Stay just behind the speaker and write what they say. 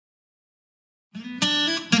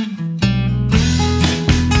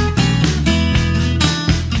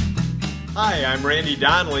Hi, I'm Randy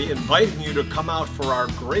Donley, inviting you to come out for our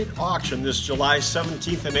great auction this July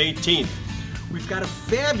 17th and 18th. We've got a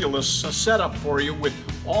fabulous setup for you with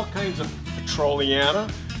all kinds of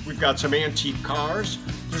Petroliana. We've got some antique cars.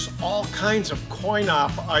 There's all kinds of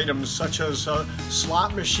coin-op items such as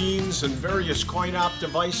slot machines and various coin-op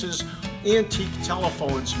devices, antique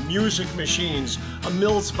telephones, music machines, a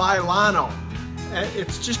Mills Violano.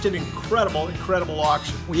 It's just an incredible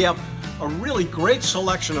auction. We have a really great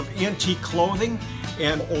selection of antique clothing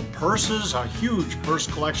and old purses, a huge purse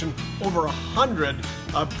collection, over 100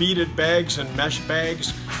 beaded bags and mesh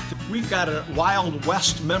bags. We've got a Wild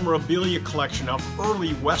West memorabilia collection of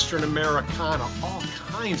early Western Americana, all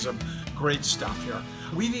kinds of great stuff here.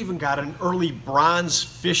 We've even got an early bronze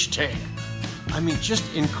fish tank. I mean, just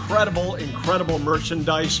incredible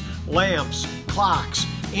merchandise, lamps, clocks,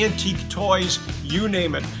 antique toys, you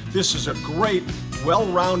name it. This is a great,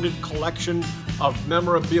 well-rounded collection of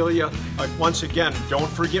memorabilia. Once again, don't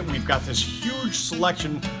forget we've got this huge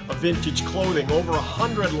selection of vintage clothing, over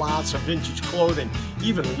 100 lots of vintage clothing,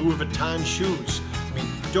 even Louis Vuitton shoes. I mean,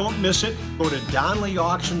 don't miss it. Go to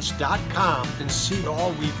DonleyAuctions.com and see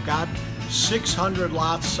all we've got. 600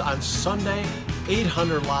 lots on Sunday,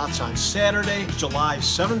 800 lots on Saturday, July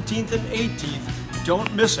 17th and 18th.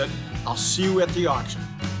 Don't miss it. I'll see you at the auction.